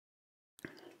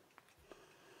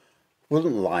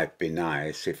Wouldn't life be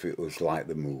nice if it was like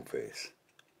the movies?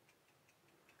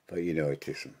 But you know it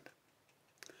isn't.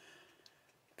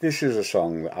 This is a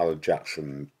song that Alan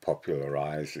Jackson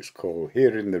popularised. It's called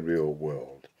Here in the Real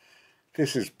World.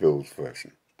 This is Bill's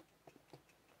version.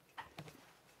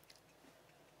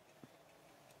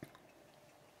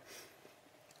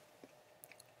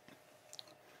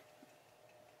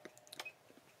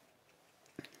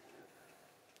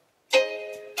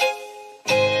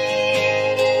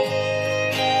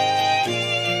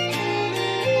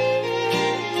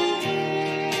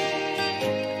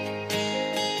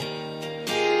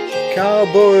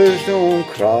 Cowboys don't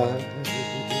cry,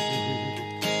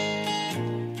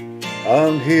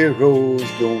 and heroes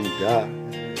don't die.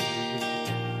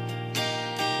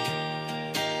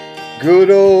 Good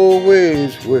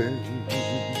always wins,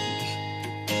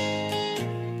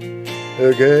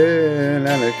 again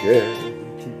and again.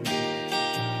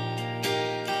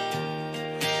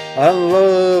 And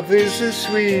love is a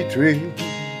sweet dream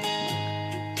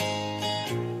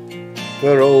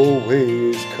that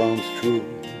always comes true.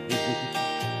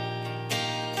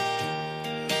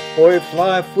 Or if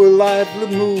life were like the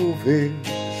movies,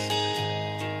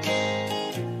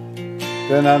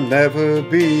 then I'd never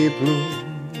be blue.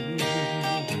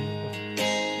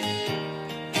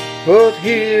 But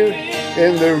here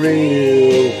in the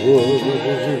real world,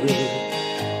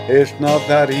 it's not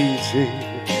that easy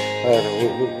at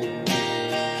all.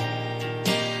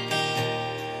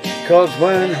 'Cause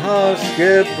when hearts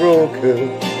get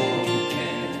broken,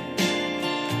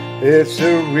 it's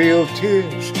the real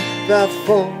tears that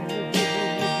fall.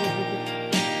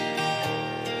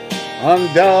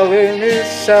 And darling, it's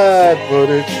sad, but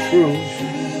it's true.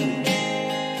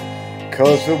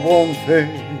 'Cause the one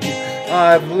thing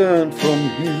I've learned from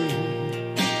you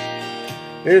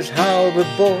is how the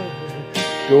boy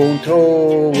don't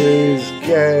always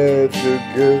get the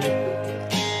good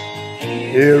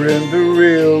here in the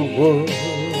real world.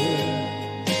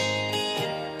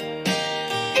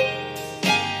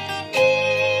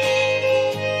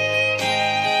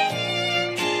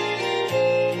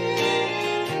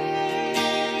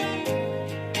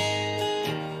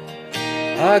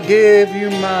 I gave you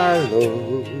my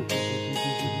love,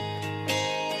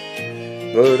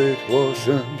 but it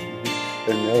wasn't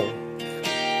enough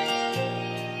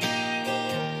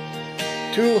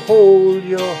to hold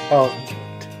your heart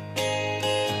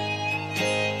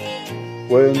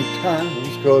when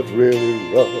times got really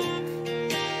rough.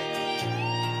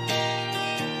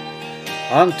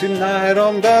 And tonight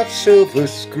on that silver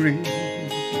screen,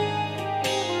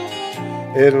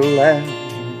 it'll land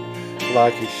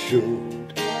like it should.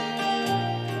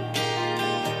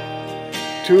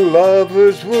 Two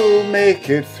lovers will make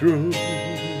it through,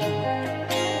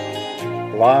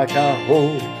 like I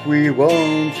hope we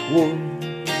once would.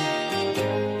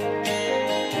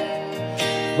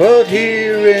 But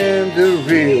here in the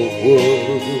real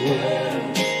world,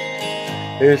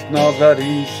 it's not that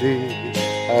easy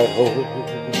at all.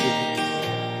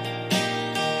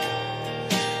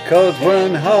 'Cause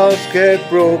when hearts get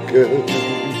broken,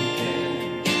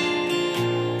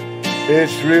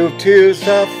 it's real tears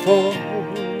that fall.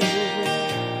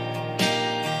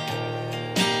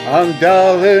 And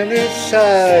darling, it's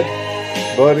sad,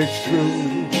 but it's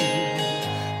true.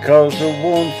 'Cause the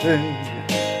one thing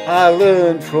I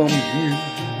learned from you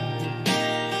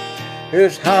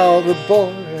is how the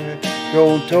boy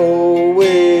don't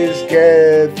always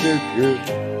get the good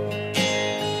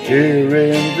here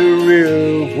in the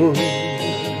real world.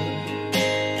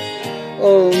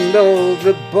 Oh no,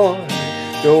 the boy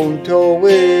don't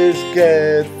always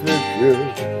get the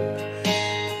good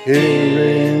here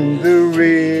in the